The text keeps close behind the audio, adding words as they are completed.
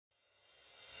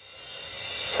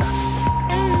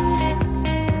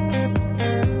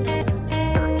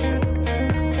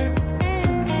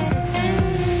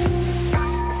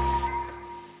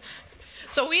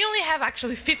have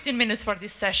actually 15 minutes for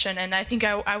this session, and I think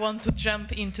I want to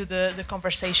jump into the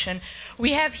conversation.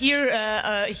 We have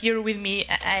here with me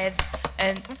Ed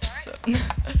and oops.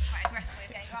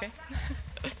 It's okay.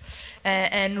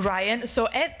 And Ryan. So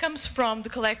Ed comes from the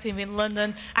collective in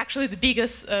London, actually the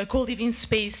biggest co-living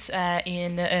space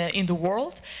in the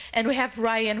world. And we have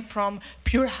Ryan from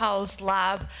PUREHOUSE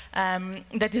LAB,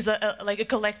 that is like a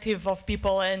collective of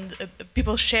people and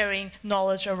people sharing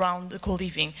knowledge around the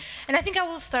co-living. And I think I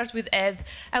will start with Ed.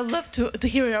 I would love to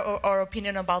hear our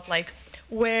opinion about like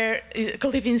where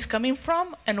co-living is coming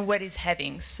from and where it's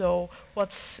heading. So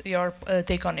what's your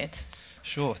take on it?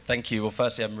 Sure, thank you. Well,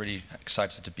 firstly, I'm really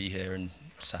excited to be here and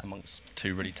sat amongst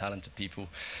two really talented people.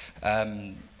 I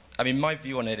mean, my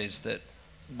view on it is that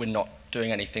we're not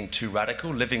doing anything too radical.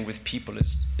 Living with people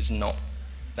is not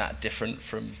that different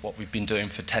from what we've been doing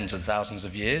for tens of thousands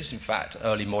of years. In fact,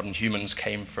 early modern humans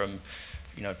came from,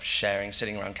 you know, sharing,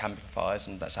 sitting around camping fires,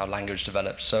 and that's how language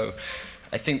developed. So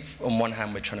I think on one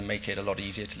hand, we're trying to make it a lot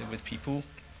easier to live with people.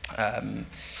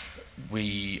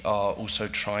 We are also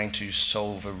trying to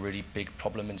solve a really big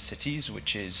problem in cities,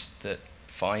 which is that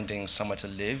finding somewhere to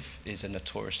live is a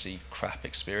notoriously crap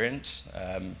experience.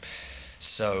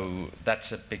 So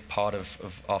that's a big part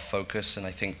of our focus, and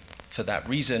I think for that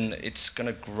reason, it's going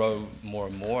to grow more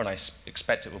and more, and I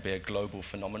expect it will be a global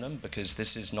phenomenon, because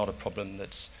this is not a problem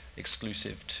that's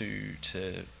exclusive to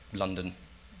London.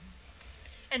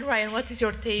 And Ryan, what is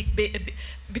your take?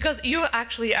 Because you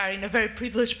actually are in a very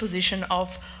privileged position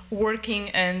of working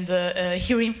and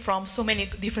hearing from so many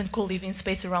different co-living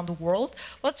spaces around the world.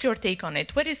 What's your take on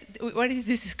it? Where is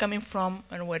this coming from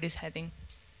and where it's heading?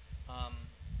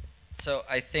 So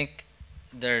I think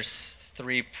there's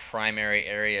three primary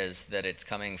areas that it's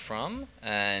coming from,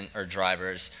 or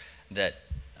drivers, that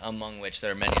among which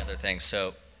there are many other things.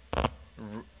 So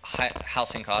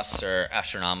housing costs are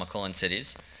astronomical in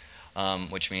cities.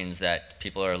 Which means that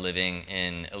people are living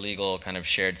in illegal kind of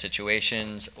shared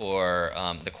situations, or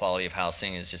the quality of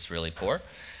housing is just really poor.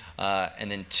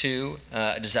 And then two,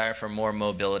 a desire for more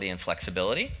mobility and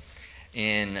flexibility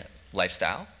in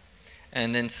lifestyle.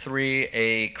 And then three,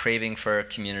 a craving for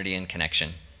community and connection.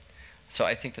 So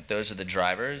I think that those are the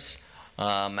drivers.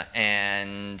 I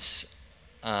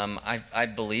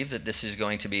believe that this is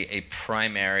going to be a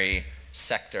primary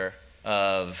sector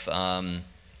of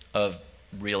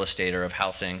real estate or of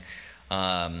housing,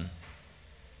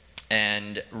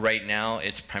 and right now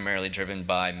it's primarily driven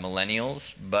by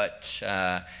millennials, but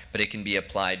it can be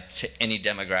applied to any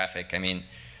demographic. I mean,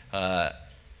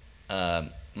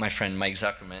 my friend Mike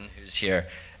Zuckerman, who's here,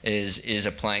 is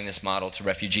applying this model to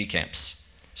refugee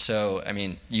camps. So I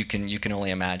mean, you can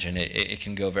only imagine it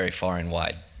can go very far and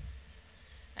wide.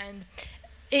 And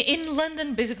in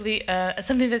London, basically,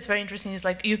 something that's very interesting is,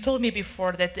 like, you told me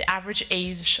before that the average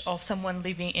age of someone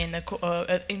living in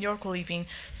in your co-living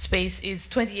space is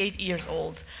 28 years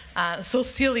old. So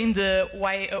still in the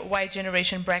Y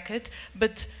generation bracket,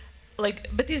 but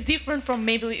it's different from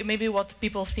maybe what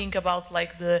people think about,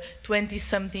 like, the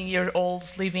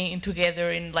 20-something-year-olds living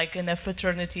together in a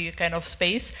fraternity kind of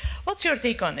space. What's your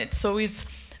take on it? So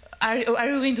are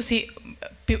you going to see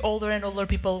older and older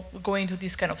people going to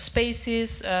these kind of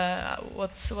spaces?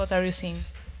 What are you seeing?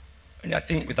 I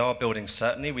think with our building,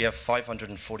 certainly, we have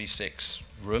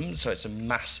 546 rooms, so it's a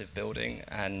massive building,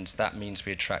 and that means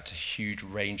we attract a huge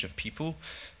range of people.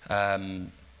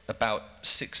 About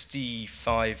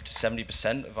 65 to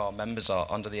 70% of our members are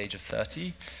under the age of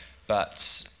 30,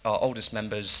 but our oldest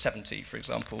member is 70, for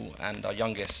example, and our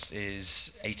youngest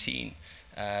is 18.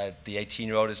 The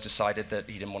 18-year-old has decided that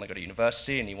he didn't want to go to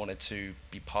university and he wanted to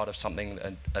be part of something,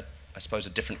 I suppose,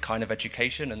 a different kind of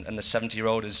education, and the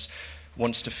 70-year-old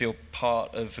wants to feel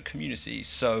part of a community.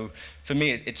 So for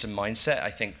me, it's a mindset. I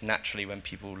think naturally when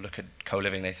people look at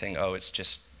co-living, they think, oh, it's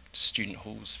just student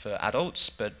halls for adults,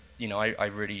 but you know, I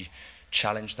really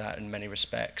challenge that in many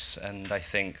respects, and I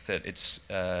think that it's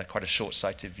quite a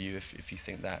short-sighted view if you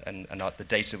think that, and the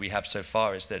data we have so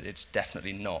far is that it's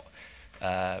definitely not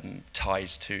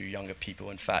ties to younger people.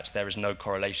 In fact, there is no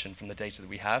correlation from the data that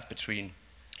we have between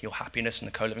your happiness in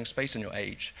the co-living space and your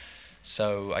age.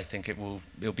 So I think it'll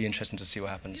be interesting to see what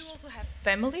happens. Do you also have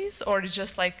families, or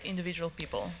just like individual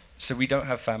people? So we don't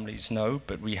have families, no,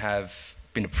 but we have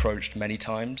been approached many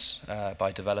times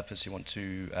by developers who want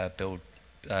to build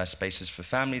spaces for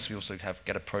families. We also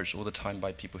get approached all the time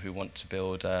by people who want to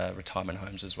build retirement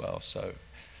homes as well. So.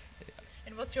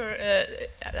 And what's your?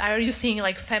 Are you seeing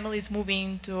like families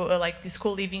moving to like these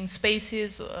co-living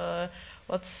spaces?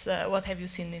 What have you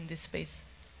seen in this space?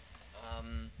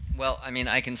 Well, I mean,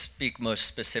 I can speak most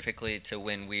specifically to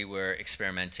when we were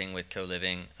experimenting with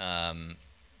co-living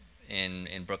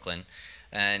in Brooklyn.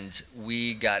 And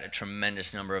we got a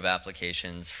tremendous number of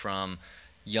applications from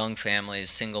young families,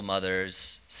 single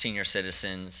mothers, senior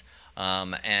citizens,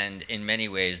 and in many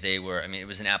ways they were, I mean, it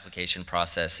was an application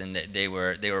process, and they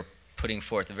were putting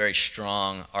forth a very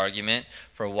strong argument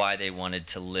for why they wanted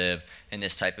to live in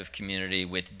this type of community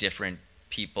with different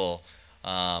people,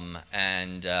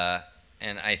 and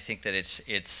I think that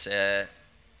it's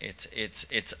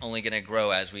only going to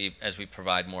grow as we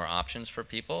provide more options for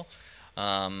people,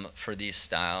 for these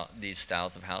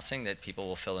styles of housing, that people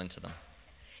will fill into them.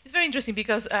 It's very interesting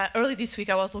because early this week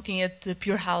I was looking at the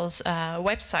PUREHOUSE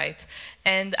website,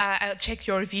 and I checked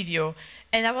your video,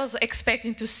 and I was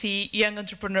expecting to see young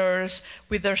entrepreneurs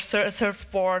with their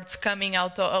surfboards coming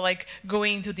out, like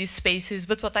going to these spaces.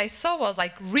 But what I saw was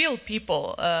like real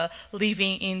people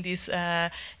living in these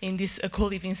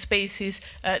co-living spaces,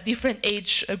 different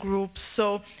age groups.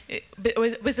 So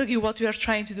basically, what we are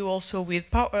trying to do also with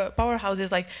PUREHOUSE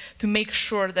is like to make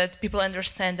sure that people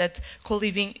understand that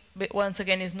co-living, once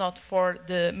again, is not for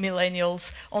the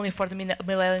millennials, only for the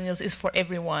millennials, is for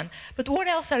everyone. But what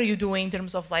else are you doing in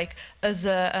terms of like as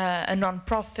a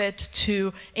non-profit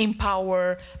to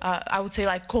empower, I would say,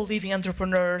 like co-living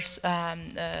entrepreneurs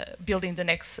building the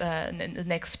next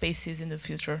spaces in the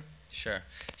future? Sure.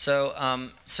 So,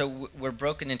 so we're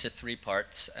broken into 3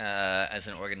 parts as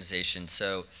an organization.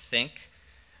 So think,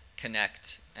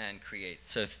 connect, and create.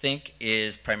 So think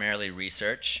is primarily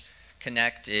research.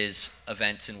 Connect is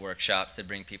events and workshops that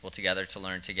bring people together to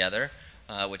learn together,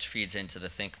 which feeds into the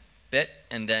think bit.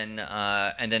 And then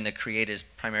the create is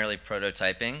primarily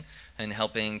prototyping and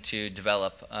helping to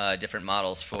develop different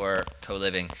models for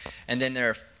co-living. And then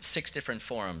there are 6 different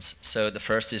forums. So the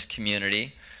first is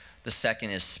community. The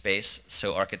second is space,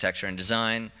 so architecture and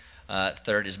design.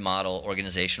 Third is model,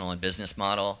 organizational and business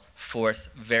model.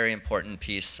 Fourth, very important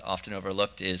piece, often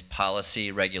overlooked, is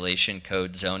policy, regulation,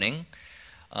 code, zoning.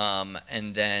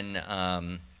 And then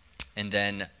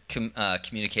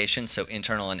communication, so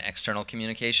internal and external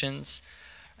communications,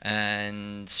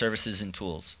 and services and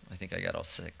tools. I think I got all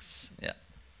 6. Yeah.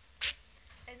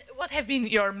 And what have been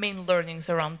your main learnings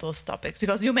around those topics?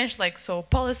 Because you mentioned like, so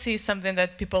policy is something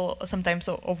that people sometimes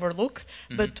overlook,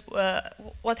 but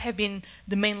what have been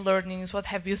the main learnings? What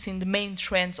have you seen the main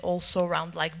trends also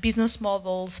around like business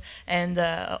models and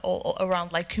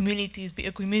around like communities,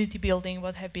 community building?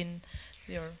 What have been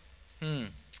your...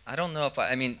 I don't know if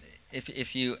I mean,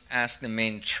 if you ask the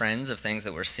main trends of things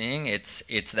that we're seeing,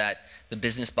 it's that the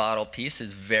business model piece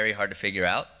is very hard to figure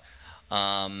out,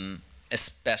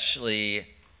 especially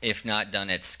if not done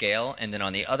at scale. And then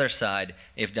on the other side,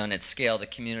 if done at scale, the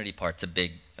community part's a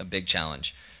big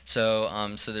challenge. So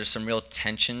so there's some real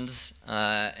tensions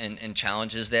and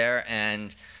challenges there.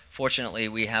 And fortunately,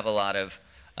 we have a lot of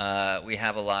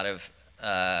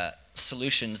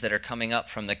solutions that are coming up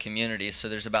from the community. So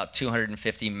there's about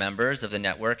 250 members of the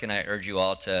network, and I urge you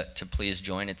all to please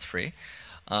join. It's free.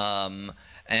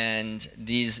 And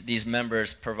these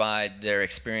members provide their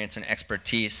experience and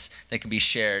expertise that can be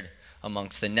shared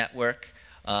amongst the network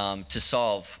to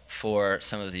solve for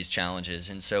some of these challenges.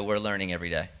 And so we're learning every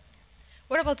day.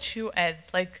 What about you, Ed?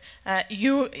 Like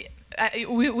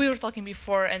we were talking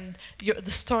before, and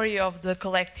the story of the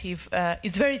collective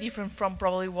is very different from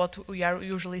probably what we are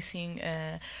usually seeing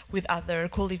with other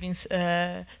co-living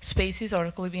spaces or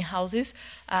co-living houses.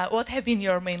 What have been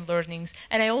your main learnings?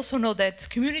 And I also know that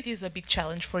community is a big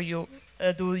challenge for you,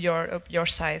 due to your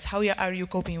size. How are you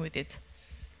coping with it?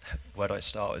 Where do I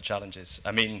start with challenges?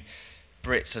 I mean,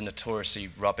 Brits are notoriously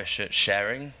rubbish at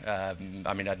sharing.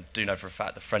 I mean, I do know for a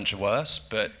fact the French are worse,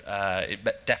 but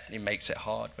it definitely makes it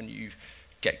hard when you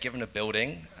get given a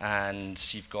building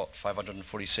and you've got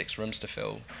 546 rooms to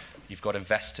fill. You've got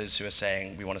investors who are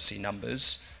saying, we want to see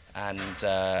numbers,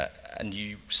 and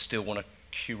you still want to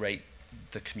curate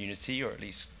the community, or at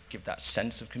least give that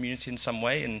sense of community in some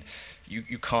way, and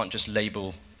you can't just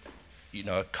label, you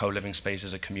know, a co-living space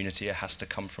as a community. It has to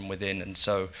come from within, and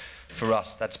so for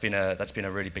us, that's been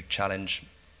a really big challenge.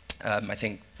 I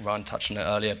think Ryan touched on it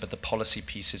earlier, but the policy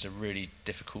piece is a really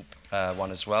difficult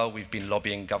one as well. We've been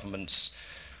lobbying governments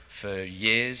for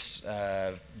years.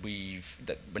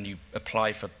 When you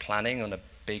apply for planning on a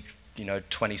big, you know,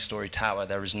 20-story tower,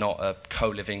 there is not a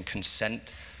co-living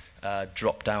consent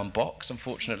drop-down box,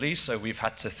 unfortunately. So we've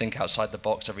had to think outside the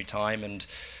box every time,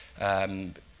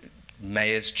 and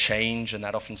mayors change, and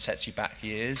that often sets you back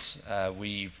years.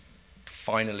 We've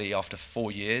finally, after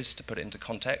 4 years, to put it into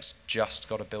context, just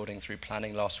got a building through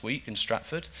planning last week in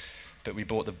Stratford, but we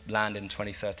bought the land in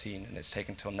 2013, and it's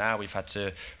taken till now. We've had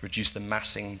to reduce the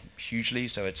massing hugely,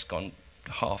 so it's gone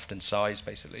halved in size,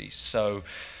 basically. So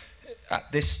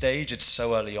at this stage, it's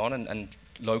so early on, and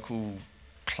local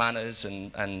planners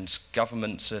and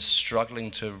governments are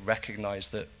struggling to recognize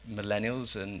that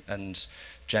millennials and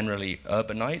generally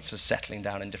urbanites are settling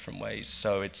down in different ways.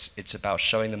 So it's about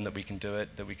showing them that we can do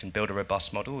it, that we can build a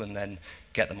robust model and then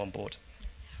get them on board.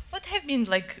 What have been,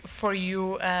 like, for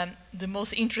you, the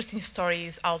most interesting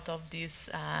stories out of this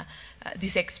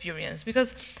this experience?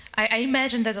 Because I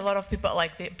imagine that a lot of people,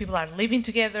 like, people are living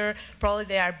together, probably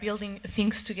they are building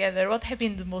things together. What have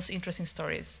been the most interesting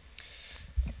stories?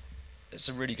 It's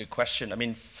a really good question. I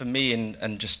mean, for me,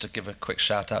 and just to give a quick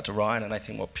shout out to Ryan, and I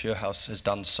think what PUREHOUSE has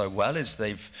done so well is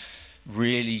they've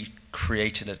really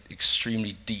created an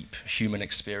extremely deep human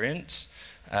experience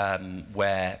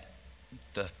where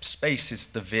the space is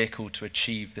the vehicle to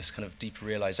achieve this kind of deeper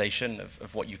realization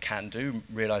of what you can do,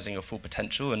 realizing your full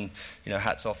potential. And, you know,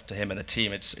 hats off to him and the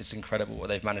team. It's incredible what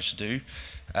they've managed to do.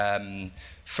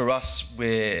 For us,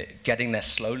 we're getting there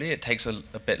slowly. It takes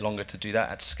a bit longer to do that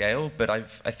at scale. But I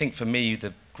think for me,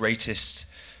 the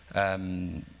greatest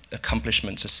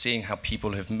accomplishments are seeing how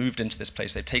people have moved into this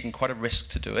place. They've taken quite a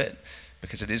risk to do it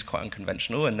because it is quite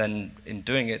unconventional. And then in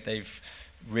doing it, they've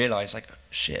realize, like,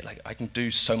 shit, like, I can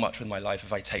do so much with my life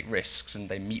if I take risks. And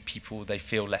they meet people, they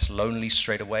feel less lonely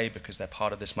straight away because they're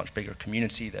part of this much bigger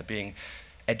community. They're being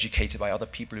educated by other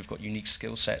people who've got unique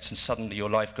skill sets, and suddenly your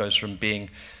life goes from being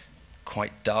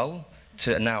quite dull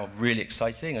to now really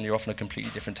exciting, and you're off on a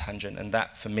completely different tangent. And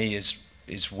that, for me,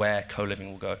 is where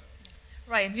co-living will go.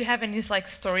 Right. Do you have any, like,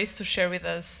 stories to share with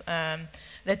us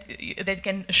that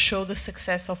can show the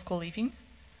success of co-living?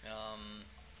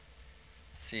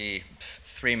 See,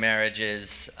 3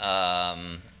 marriages,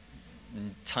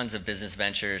 tons of business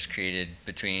ventures created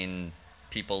between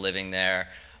people living there,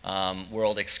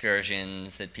 world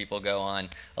excursions that people go on.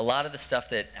 A lot of the stuff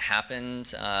that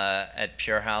happened at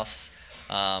PUREHOUSE,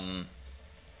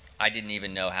 I didn't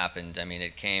even know happened. I mean,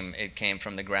 it came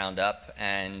from the ground up,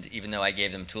 and even though I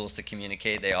gave them tools to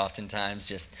communicate, they oftentimes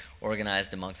just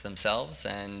organized amongst themselves,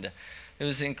 and it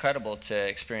was incredible to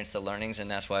experience the learnings,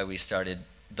 and that's why we started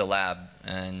the lab,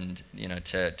 and, you know,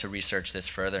 to research this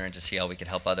further and to see how we could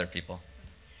help other people.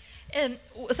 And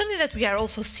something that we are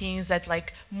also seeing is that,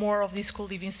 like, more of these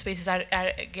co-living spaces are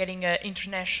getting an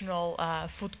international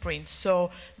footprint.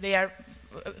 So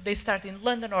they start in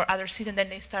London or other cities, and then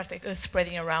they start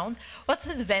spreading around. What's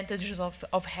the advantages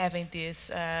of having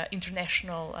this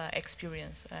international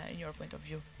experience in your point of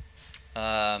view?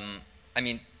 I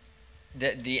mean,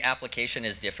 the application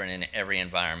is different in every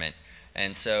environment,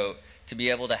 and so to be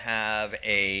able to have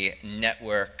a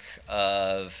network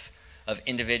of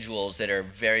individuals that are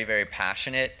very, very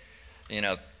passionate, you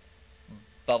know,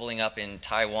 bubbling up in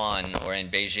Taiwan or in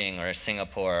Beijing or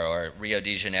Singapore or Rio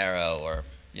de Janeiro, or,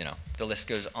 you know, the list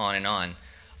goes on and on,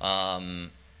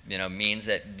 you know, means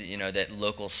that, you know, that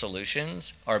local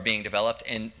solutions are being developed,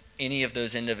 and any of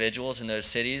those individuals in those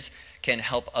cities can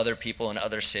help other people in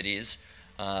other cities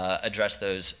address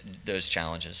those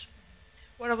challenges.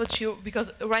 What about you?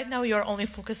 Because right now you're only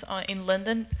focused in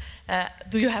London.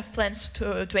 Do you have plans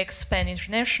to expand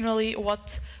internationally?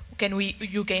 What can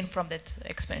you gain from that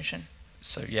expansion?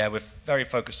 So yeah, we're very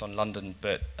focused on London,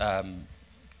 but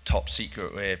top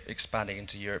secret, we're expanding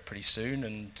into Europe pretty soon,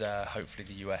 and hopefully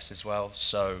the US as well.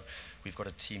 So we've got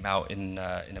a team out in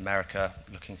America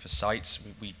looking for sites.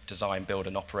 We design, build,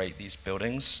 and operate these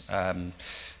buildings.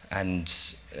 And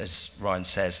as Ryan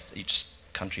says, each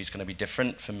country is going to be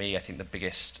different. For me, I think the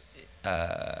biggest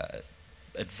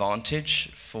advantage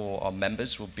for our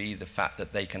members will be the fact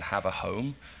that they can have a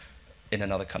home in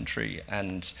another country.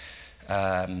 And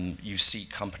you see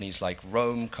companies like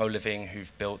Rome, Coliving,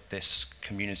 who've built this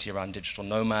community around digital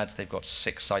nomads. They've got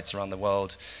 6 sites around the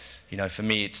world. You know, for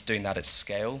me, it's doing that at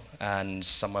scale, and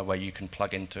somewhere where you can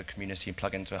plug into a community,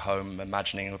 plug into a home,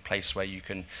 imagining a place where you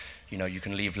can, you know, you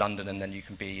can leave London and then you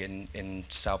can be in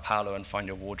Sao Paulo and find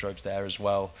your wardrobes there as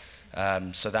well.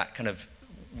 So that kind of,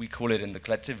 we call it in the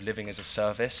collective, living as a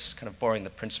service, kind of borrowing the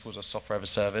principles of software as a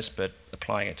service, but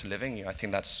applying it to living. You know, I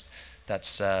think that's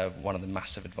one of the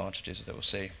massive advantages that we'll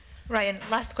see. Ryan,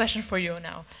 last question for you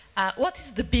now. What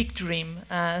is the big dream?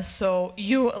 So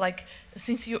you, like,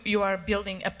 since you are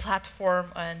building a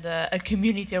platform and a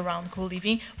community around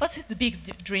co-living, what's the big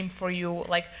dream for you?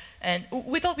 Like, and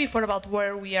we talked before about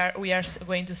where we are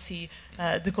going to see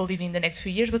the co-living in the next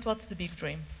few years, but what's the big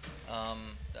dream?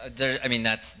 I mean,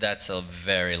 that's a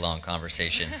very long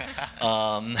conversation. We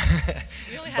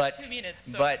only have 2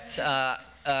 minutes. So. But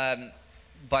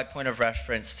by point of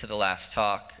reference to the last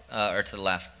talk, or to the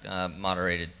last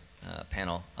moderated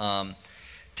panel,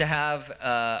 to have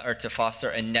or to foster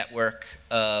a network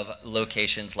of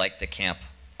locations like the camp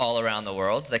all around the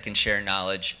world that can share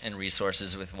knowledge and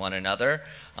resources with one another.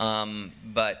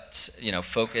 But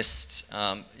focused.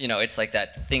 It's like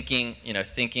that thinking.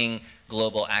 Thinking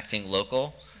global, acting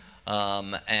local,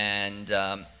 and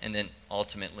then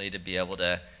ultimately to be able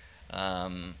to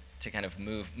kind of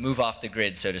move off the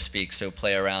grid, so to speak. So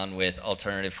play around with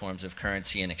alternative forms of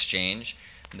currency and exchange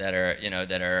that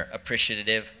are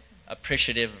appreciative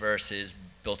versus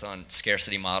built on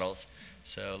scarcity models.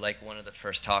 So like one of the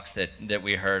first talks that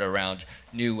we heard around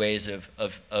new ways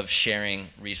of sharing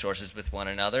resources with one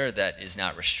another that is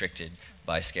not restricted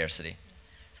by scarcity.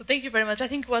 So thank you very much. I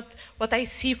think what I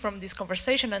see from this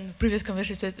conversation and previous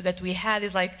conversations that we had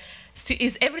is like,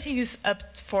 everything is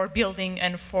up for building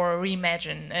and for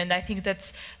reimagine. And I think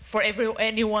that's for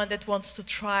anyone that wants to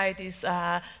try this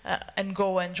and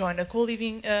go and join a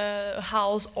co-living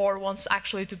house, or wants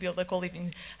actually to build a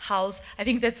co-living house. I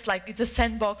think that's like, it's a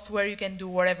sandbox where you can do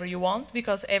whatever you want,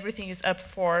 because everything is up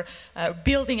for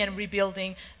building and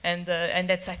rebuilding, and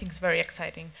that's, I think, is very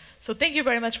exciting. So thank you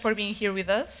very much for being here with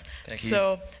us. Thank you.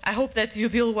 So I hope that you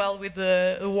deal well with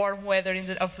the warm weather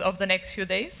of the next few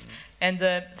days. And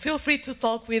feel free to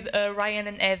talk with Ryan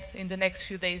and Ed in the next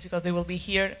few days, because they will be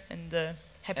here and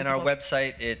happy and to our talk.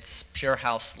 website, it's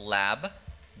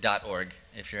PUREHOUSELAB.org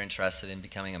if you're interested in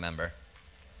becoming a member.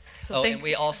 So and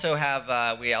we also have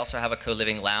a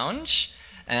co-living lounge,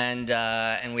 and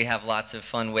we have lots of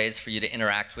fun ways for you to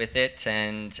interact with it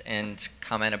and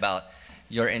comment about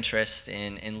your interest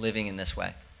in living in this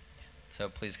way. So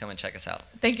please come and check us out.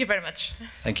 Thank you very much.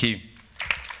 Thank you.